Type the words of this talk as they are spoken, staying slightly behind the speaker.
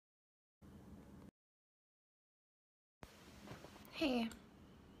Hey,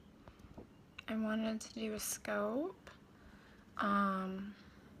 I wanted to do a scope.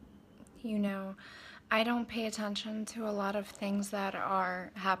 You know, I don't pay attention to a lot of things that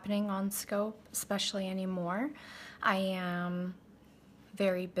are happening on scope, especially anymore. I am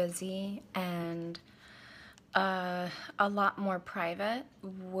very busy and a lot more private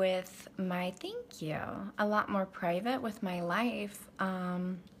with my, thank you, a lot more private with my life.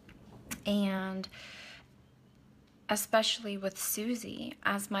 And especially with Suzy,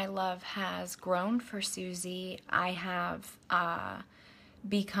 as my love has grown for Suzy, I have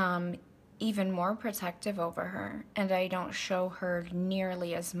become even more protective over her, and I don't show her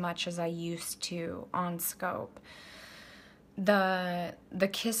nearly as much as I used to on scope. The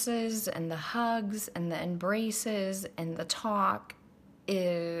kisses and the hugs and the embraces and the talk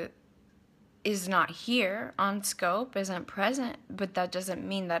is not here on scope, isn't present, but that doesn't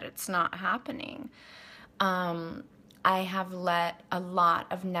mean that it's not happening. I have let a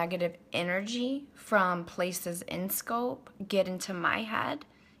lot of negative energy from places in scope get into my head,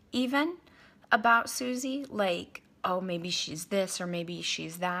 even about Suzy, like, oh, maybe she's this or maybe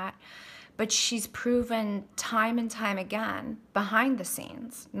she's that. But she's proven time and time again, behind the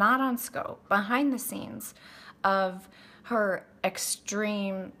scenes, not on scope, behind the scenes, of her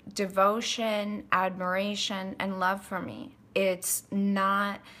extreme devotion, admiration, and love for me. It's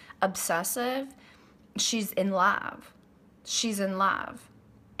not obsessive. She's in love. She's in love.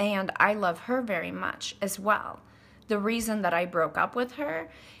 And I love her very much as well. The reason that I broke up with her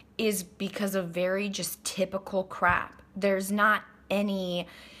is because of very just typical crap. There's not any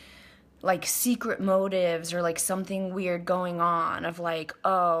like secret motives or like something weird going on of like,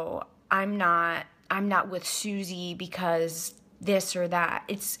 oh, I'm not with Suzy because this or that.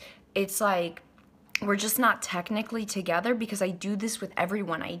 It's like we're just not technically together because I do this with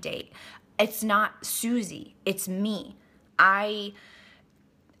everyone I date. It's not Suzy, it's me. I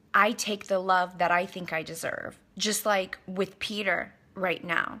take the love that I think I deserve. Just like with Peter right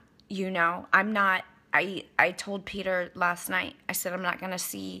now, I told Peter last night, I said, I'm not going to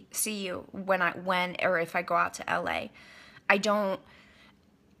see you when or if I go out to LA.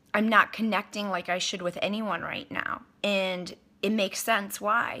 I'm not connecting like I should with anyone right now. And it makes sense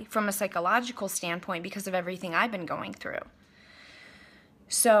why, from a psychological standpoint, because of everything I've been going through.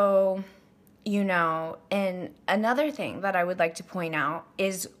 So, and another thing that I would like to point out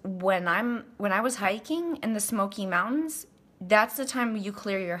is when I was hiking in the Smoky Mountains, that's the time you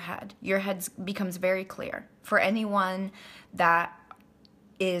clear your head. Your head becomes very clear. For anyone that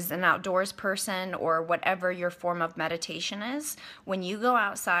is an outdoors person or whatever your form of meditation is, when you go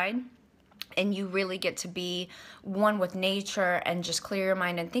outside and you really get to be one with nature and just clear your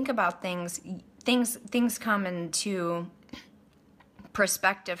mind and think about things come into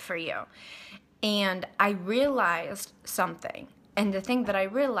perspective for you. And I realized something. And the thing that I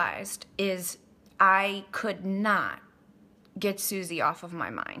realized is I could not get Suzy off of my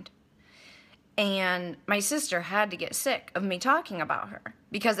mind. And my sister had to get sick of me talking about her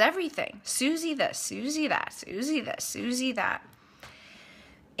because everything, Suzy this, Suzy that, Suzy this, Suzy that.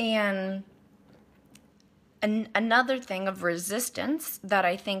 And another thing of resistance that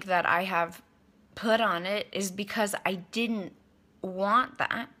I think that I have put on it is because I didn't want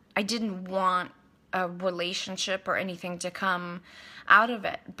that. I didn't want a relationship or anything to come out of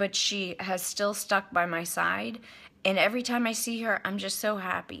it, but she has still stuck by my side. And every time I see her, I'm just so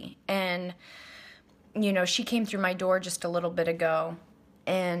happy. And, she came through my door just a little bit ago.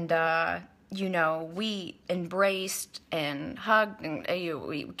 And, we embraced and hugged and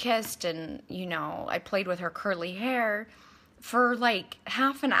we kissed. And, I played with her curly hair for like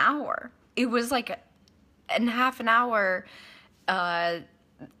half an hour. It was like a half an hour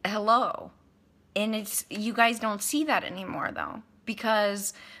hello. And you guys don't see that anymore, though,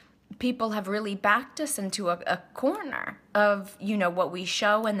 because people have really backed us into a corner of, what we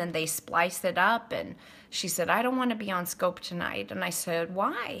show, and then they splice it up. And she said, I don't want to be on scope tonight. And I said,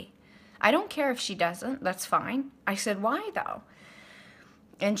 why? I don't care if she doesn't. That's fine. I said, why, though?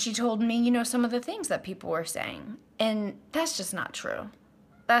 And she told me, some of the things that people were saying. And that's just not true.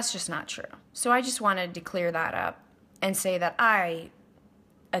 That's just not true. So I just wanted to clear that up and say that I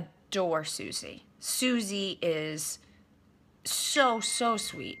adore Suzy. Suzy is so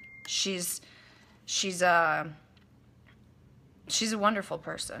sweet. She's a wonderful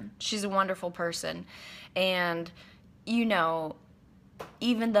person. She's a wonderful person. And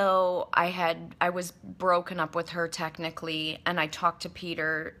even though I was broken up with her technically, and I talked to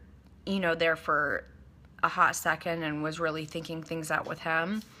Peter, there for a hot second and was really thinking things out with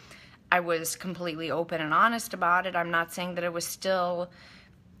him, I was completely open and honest about it. I'm not saying that it was still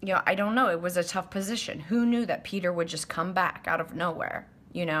I don't know. It was a tough position. Who knew that Peter would just come back out of nowhere?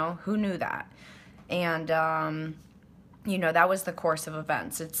 Who knew that? And, that was the course of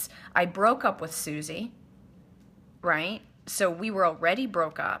events. I broke up with Suzy, right? So we were already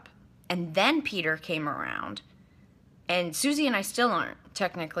broke up. And then Peter came around. And Suzy and I still aren't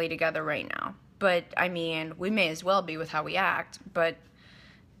technically together right now. But, I mean, we may as well be with how we act. But,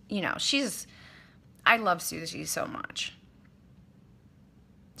 I love Suzy so much.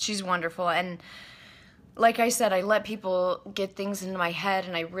 She's wonderful. And like I said, I let people get things into my head,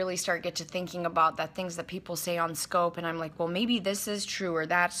 and I really get to thinking about that things that people say on Scope, and I'm like, well, maybe this is true or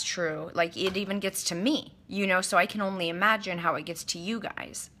that's true. Like, it even gets to me, so I can only imagine how it gets to you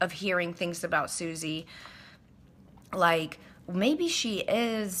guys of hearing things about Suzy. Like, maybe she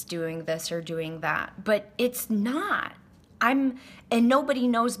is doing this or doing that, but it's not. And nobody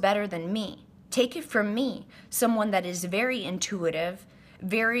knows better than me. Take it from me, someone that is very intuitive,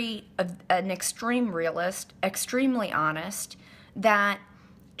 an extreme realist, extremely honest, that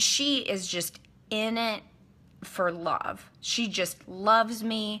she is just in it for love. She just loves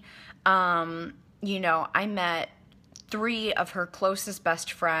me. I met 3 of her closest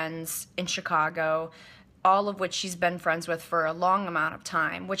best friends in Chicago, all of which she's been friends with for a long amount of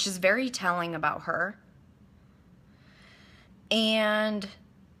time, which is very telling about her. And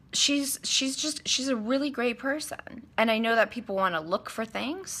she's a really great person. And I know that people want to look for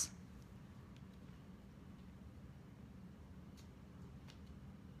things.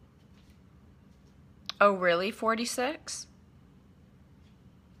 Oh, really? 46?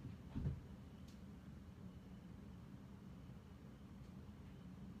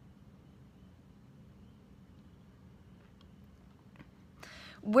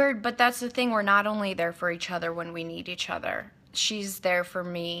 But that's the thing. We're not only there for each other when we need each other. She's there for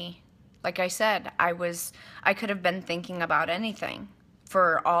me. Like I said, I could have been thinking about anything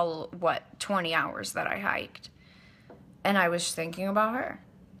for 20 hours that I hiked. And I was thinking about her.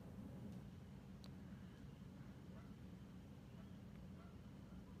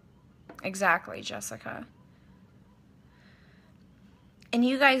 Exactly, Jessica. And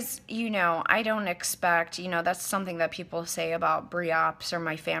you guys, I don't expect, that's something that people say about Bree Ops or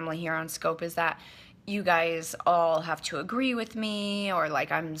my family here on Scope, is that you guys all have to agree with me, or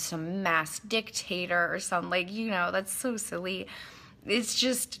like I'm some mass dictator or something. Like, that's so silly. It's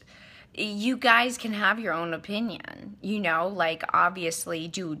just, you guys can have your own opinion, like, obviously,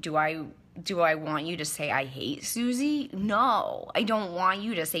 do I want you to say I hate Suzy? No, I don't want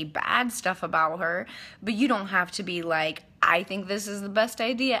you to say bad stuff about her, but you don't have to be like, I think this is the best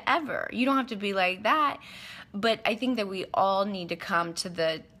idea ever. You don't have to be like that. But I think that we all need to come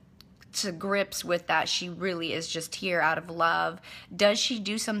to grips with that. She really is just here out of love. Does she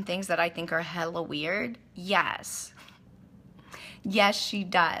do some things that I think are hella weird? Yes. Yes, she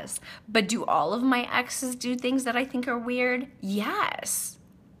does. But do all of my exes do things that I think are weird? Yes.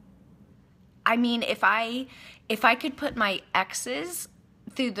 I mean, if I could put my exes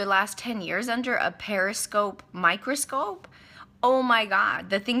through the last 10 years under a Periscope microscope, oh my God,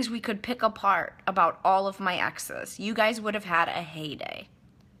 the things we could pick apart about all of my exes, you guys would have had a heyday.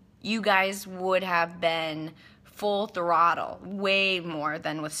 You guys would have been full throttle, way more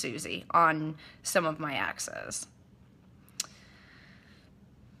than with Suzy on some of my exes.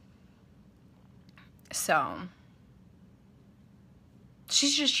 So,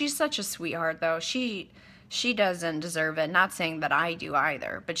 she's such a sweetheart, though. She doesn't deserve it. Not saying that I do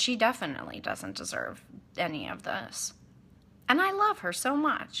either, but she definitely doesn't deserve any of this. And I love her so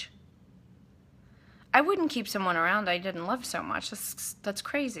much. I wouldn't keep someone around I didn't love so much. That's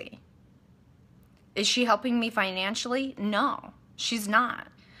crazy. Is she helping me financially? No, she's not.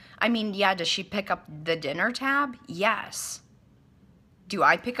 I mean, yeah, does she pick up the dinner tab? Yes. Do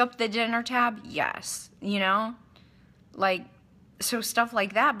I pick up the dinner tab? Yes. Like, so stuff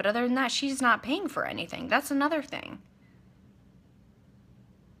like that. But other than that, she's not paying for anything. That's another thing.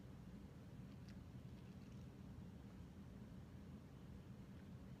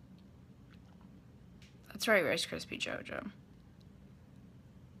 That's right, Rice Krispie Jojo.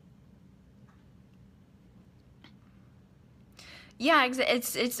 Yeah,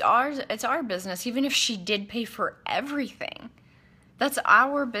 it's our business. Even if she did pay for everything, that's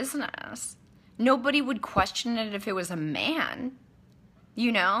our business. Nobody would question it if it was a man.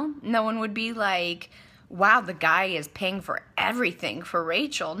 No one would be like, wow, the guy is paying for everything for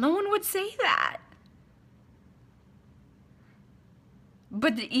Rachel. No one would say that.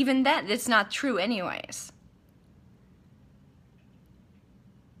 But even that, it's not true anyways.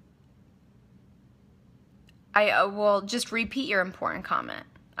 Well, just repeat your important comment.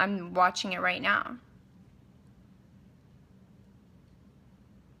 I'm watching it right now.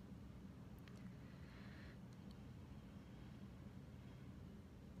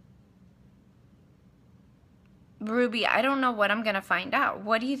 Ruby, I don't know what I'm going to find out.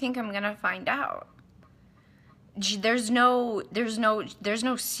 What do you think I'm going to find out? There's no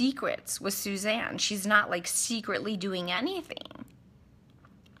secrets with Suzanne. She's not like secretly doing anything.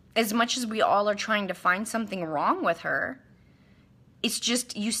 As much as we all are trying to find something wrong with her, it's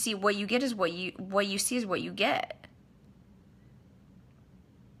just, you see, what you get is what you see is what you get.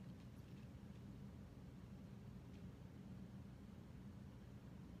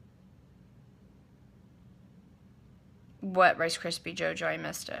 What, Rice Krispie Jojo? I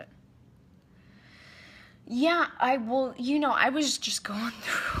missed it. Yeah, I was just going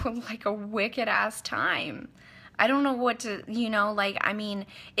through like a wicked ass time. I don't know what to, like, I mean,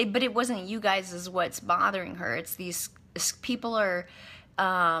 but it wasn't you guys is what's bothering her. It's these people are,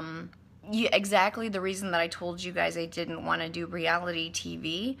 exactly the reason that I told you guys I didn't want to do reality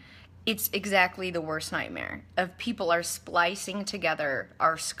TV. It's exactly the worst nightmare of people are splicing together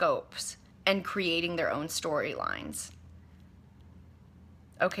our scopes and creating their own storylines.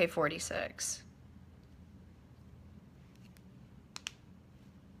 Okay, 46.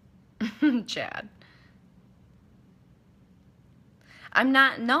 Chad. I'm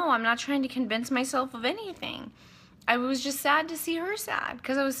not trying to convince myself of anything. I was just sad to see her sad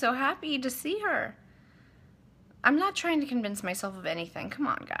because I was so happy to see her. I'm not trying to convince myself of anything. Come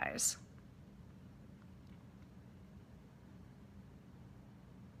on, guys.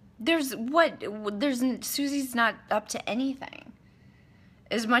 Suzy's not up to anything.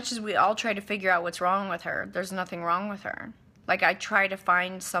 As much as we all try to figure out what's wrong with her, there's nothing wrong with her. Like, I try to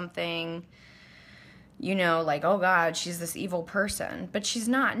find something, like, oh God, she's this evil person. But she's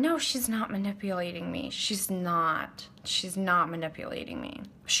not. No, she's not manipulating me. She's not. She's not manipulating me.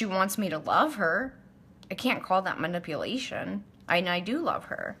 She wants me to love her. I can't call that manipulation. I do love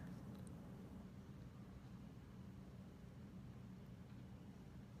her.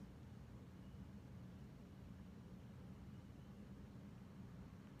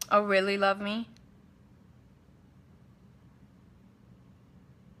 Oh, really love me?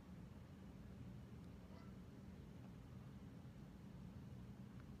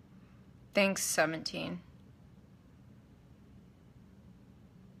 Thanks, 17.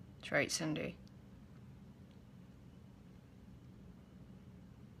 That's right, Cindy.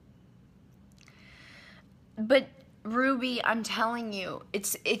 But Ruby, I'm telling you,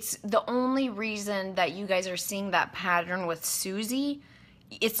 it's the only reason that you guys are seeing that pattern with Suzy.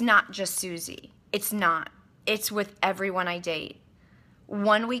 It's not just Suzy. It's not. It's with everyone I date.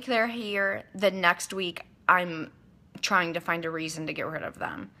 1 week they're here, the next week I'm trying to find a reason to get rid of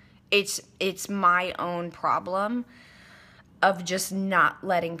them. It's my own problem of just not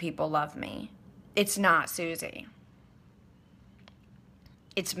letting people love me. It's not Suzy.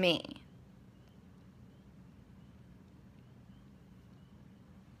 It's me.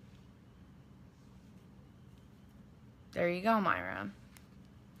 There you go, Myra.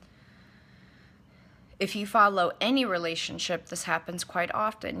 If you follow any relationship, this happens quite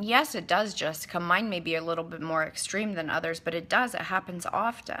often. Yes, it does, Jessica. Mine may be a little bit more extreme than others, but it does. It happens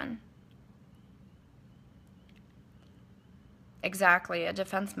often. Exactly, a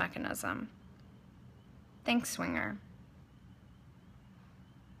defense mechanism. Thanks, Swinger.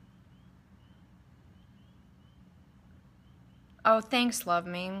 Oh, thanks, love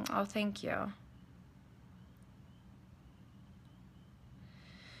me. Oh, thank you.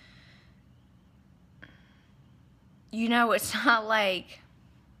 It's not like,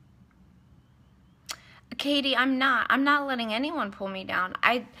 Katie, I'm not letting anyone pull me down.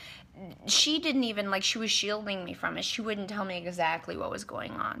 She didn't even, like, she was shielding me from it. She wouldn't tell me exactly what was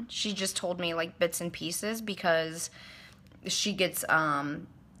going on. She just told me, like, bits and pieces because she gets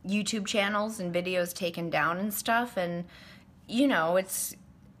YouTube channels and videos taken down and stuff. And, it's,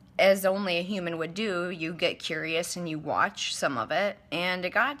 as only a human would do, you get curious and you watch some of it, and it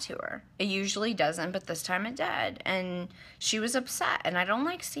got to her. It usually doesn't, but this time it did. And she was upset, and I don't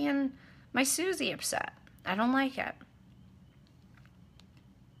like seeing my Suzy upset. I don't like it.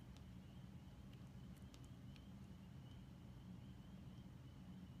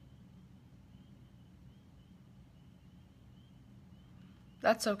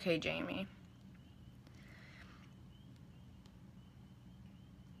 That's okay, Jamie.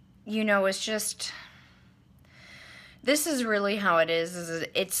 It's just, this is really how it is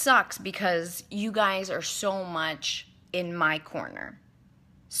it sucks because you guys are so much in my corner.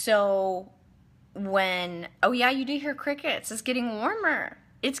 So when, oh yeah, you do hear crickets. It's getting warmer.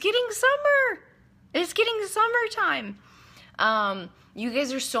 It's getting summer. It's getting summertime. You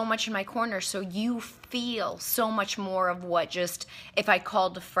guys are so much in my corner, so you feel so much more of what just if I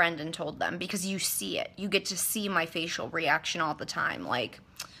called a friend and told them, because you see it. You get to see my facial reaction all the time. Like,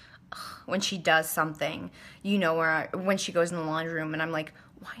 when she does something, you know, or when she goes in the laundry room, and I'm like,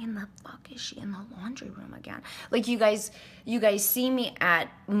 why in the fuck is she in the laundry room again? Like, you guys see me at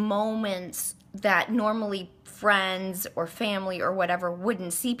moments that normally friends or family or whatever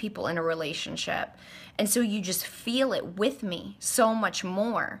wouldn't see people in a relationship. And so you just feel it with me so much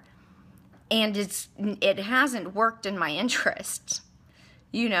more. And it hasn't worked in my interest,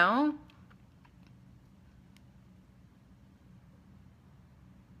 you know?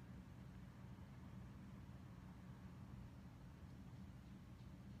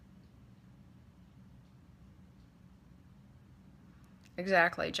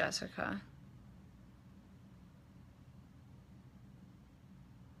 Exactly, Jessica.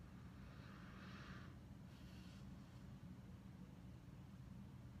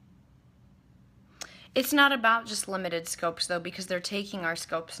 It's not about just limited scopes, though, because they're taking our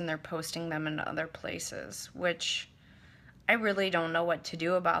scopes and they're posting them in other places, which I really don't know what to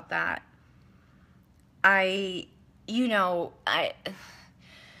do about that. I, you know,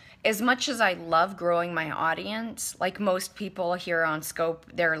 as much as I love growing my audience, like most people here on Scope,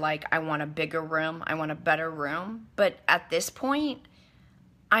 they're like, I want a bigger room, I want a better room. But at this point,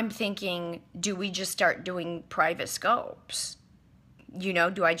 I'm thinking, do we just start doing private scopes? You know,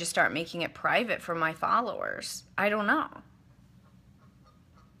 do I just start making it private for my followers? I don't know.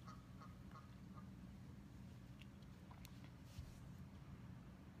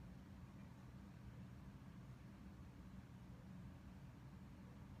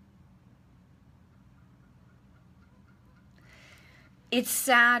 It's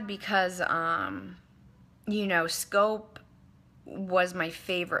sad because, you know, Scope was my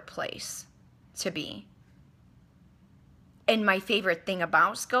favorite place to be. And my favorite thing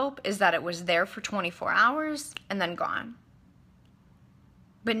about Scope is that it was there for 24 hours and then gone.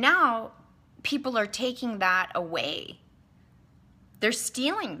 But now people are taking that away. They're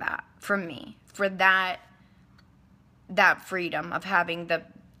stealing that from me for that freedom of having the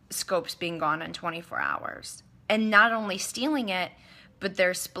scopes being gone in 24 hours. And not only stealing it, but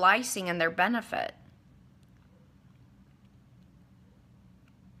they're splicing in their benefit.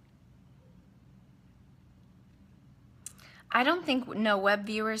 I don't think, no, web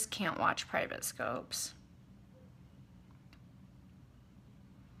viewers can't watch private scopes.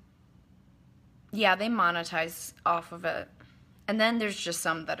 Yeah, they monetize off of it. And then there's just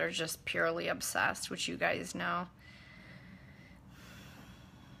some that are just purely obsessed, which you guys know.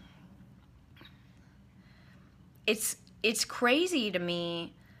 It's crazy to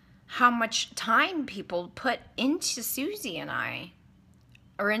me how much time people put into Suzy and I,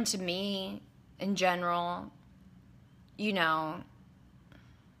 or into me in general, you know.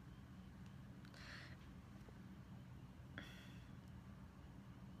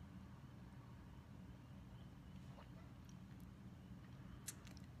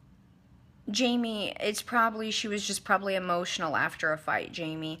 Jamie, she was just probably emotional after a fight,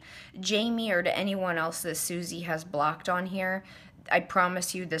 Jamie. Jamie, or to anyone else that Suzy has blocked on here, I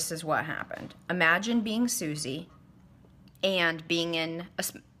promise you this is what happened. Imagine being Suzy and being in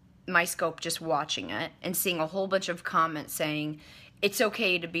my scope, just watching it and seeing a whole bunch of comments saying it's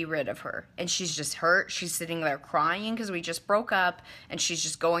okay to be rid of her. And she's just hurt. She's sitting there crying because we just broke up, and she's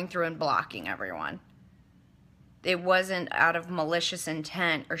just going through and blocking everyone. It wasn't out of malicious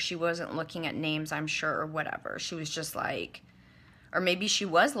intent, or she wasn't looking at names, I'm sure, or whatever. She was just like, or maybe she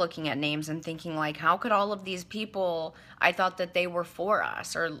was looking at names and thinking like, how could all of these people, I thought that they were for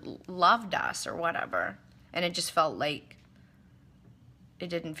us or loved us or whatever. And it just felt like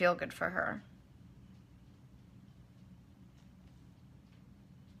it didn't feel good for her.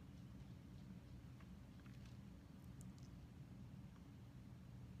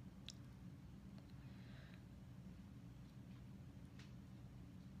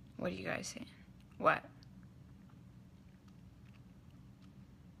 What do you guys see? What?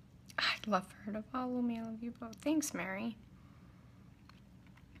 I'd love for her to follow me. I love you both. Thanks, Mary.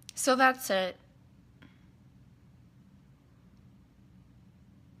 So that's it.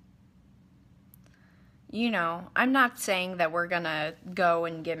 You know, I'm not saying that we're gonna go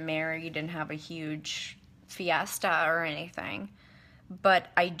and get married and have a huge fiesta or anything, but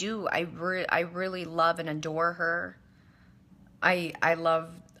I really love and adore her. I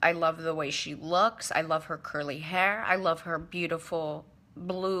love the way she looks. I love her curly hair. I love her beautiful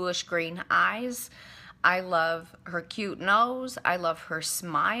bluish green eyes. I love her cute nose. I love her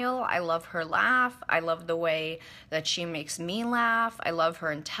smile. I love her laugh. I love the way that she makes me laugh. I love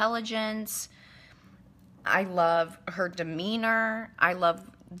her intelligence. I love her demeanor. I love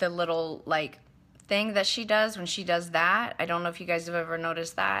the little, like, thing that she does when she does that. I don't know if you guys have ever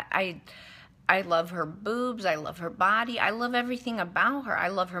noticed that. I I love her boobs. I love her body. I love everything about her. I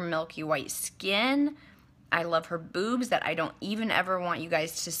love her milky white skin. I love her boobs that I don't even ever want you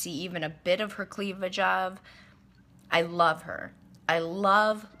guys to see even a bit of her cleavage of. I love her. I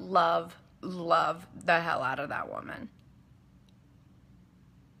love, love, love the hell out of that woman.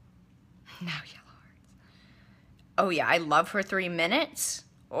 Now yellow hearts. Oh yeah, I love her 3 minutes.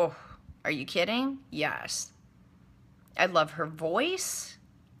 Oh, are you kidding? Yes. I love her voice.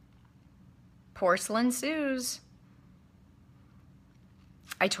 Porcelain Suze.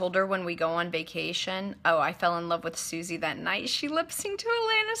 I told her when we go on vacation, oh, I fell in love with Suzy that night. She lip-synced to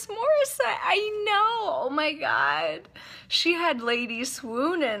Alanis Morissette. I know. Oh my God. She had ladies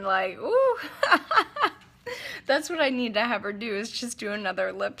swooning like, ooh. That's what I need to have her do, is just do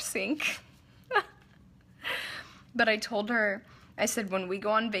another lip sync. But I told her, I said, when we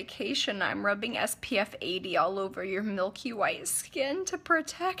go on vacation, I'm rubbing SPF 80 all over your milky white skin to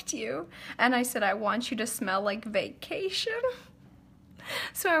protect you. And I said, I want you to smell like vacation.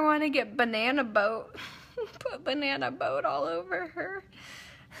 So I want to get banana boat, put banana boat all over her.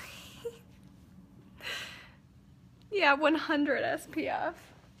 Yeah, 100 SPF.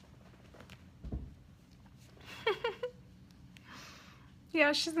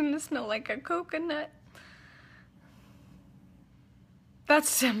 Yeah, she's gonna smell like a coconut. That's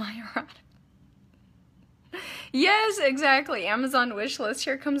semi-erotic. Yes, exactly. Amazon wishlist.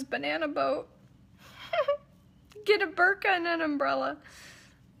 Here comes banana boat. Get a burqa and an umbrella.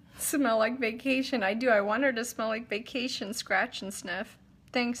 Smell like vacation. I do. I want her to smell like vacation. Scratch and sniff.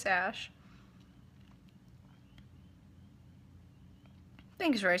 Thanks, Ash.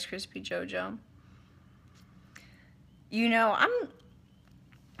 Thanks, Rice Krispie Jojo. You know,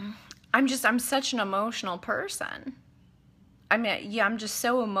 I'm such an emotional person. I mean, yeah, I'm just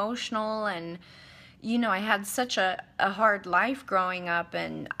so emotional, and you know, I had such a hard life growing up,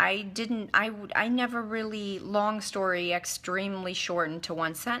 and I never really, long story, extremely short into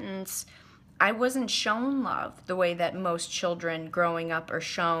one sentence, I wasn't shown love the way that most children growing up are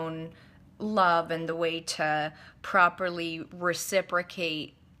shown love, and the way to properly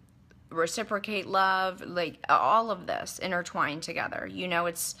reciprocate love, like all of this intertwined together. You know,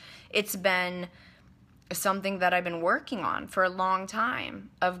 it's been something that I've been working on for a long time,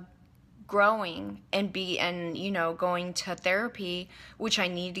 of growing and you know, going to therapy, which I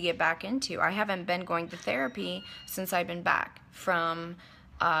need to get back into. I haven't been going to therapy since I've been back from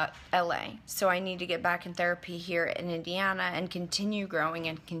LA. So I need to get back in therapy here in Indiana and continue growing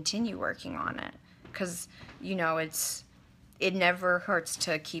and continue working on it. Because, you know, it never hurts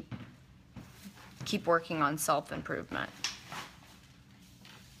to keep working on self-improvement.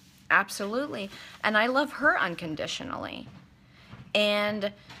 Absolutely. And I love her unconditionally.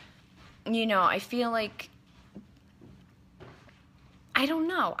 And, you know, I feel like, I don't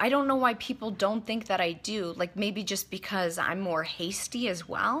know why people don't think that I do. Like, maybe just because I'm more hasty as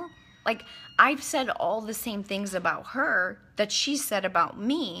well. Like, I've said all the same things about her that she said about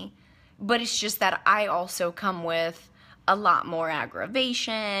me, but it's just that I also come with a lot more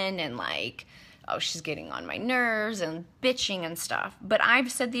aggravation and like, oh, she's getting on my nerves and bitching and stuff. But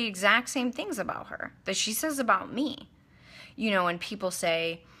I've said the exact same things about her that she says about me. You know, and people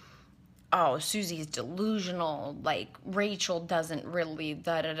say, oh, Suzy's delusional, like Rachel doesn't really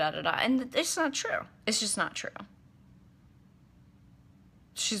da-da-da-da-da. And it's not true. It's just not true.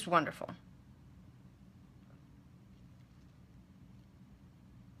 She's wonderful.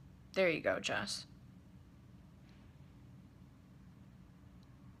 There you go, Jess.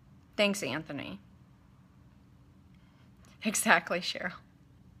 Thanks, Anthony. Exactly, Cheryl.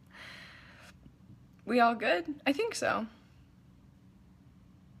 We all good? I think so.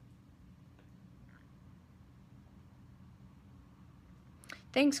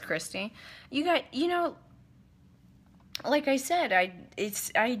 Thanks, Christy. You know, like I said, I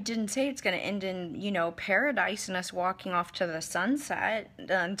didn't say it's going to end in, you know, paradise and us walking off to the sunset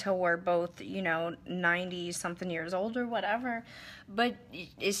until we're both, you know, 90 something years old or whatever. But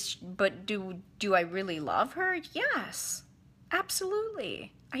do I really love her? Yes.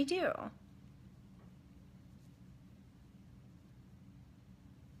 Absolutely. I do.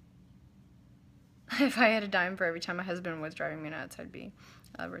 If I had a dime for every time my husband was driving me nuts, I'd be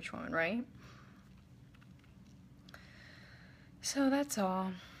a rich woman, right? So that's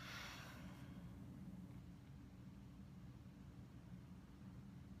all.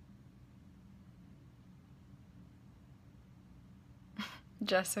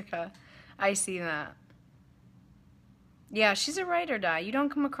 Jessica, I see that. Yeah, she's a ride or die. You don't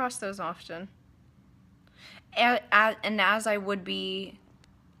come across those often. And as I would be...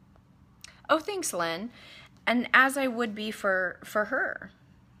 Oh, thanks, Lynn. And as I would be for her.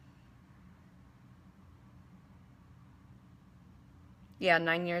 Yeah,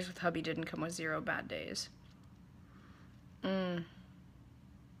 9 years with hubby didn't come with 0 bad days. All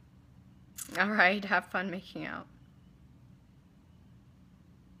right, have fun making out.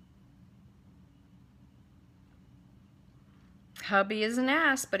 Hubby is an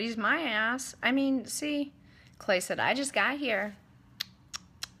ass, but he's my ass. I mean, see, Clay said, I just got here.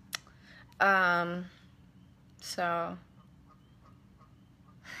 So.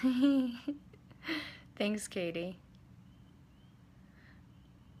 Thanks, Katie.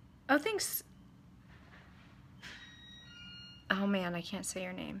 Oh, thanks. Oh, man, I can't say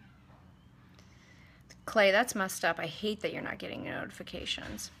your name. Clay, that's messed up. I hate that you're not getting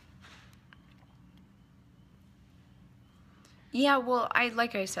notifications. Yeah, well,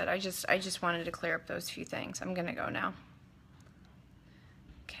 like I said, I just wanted to clear up those few things. I'm gonna go now.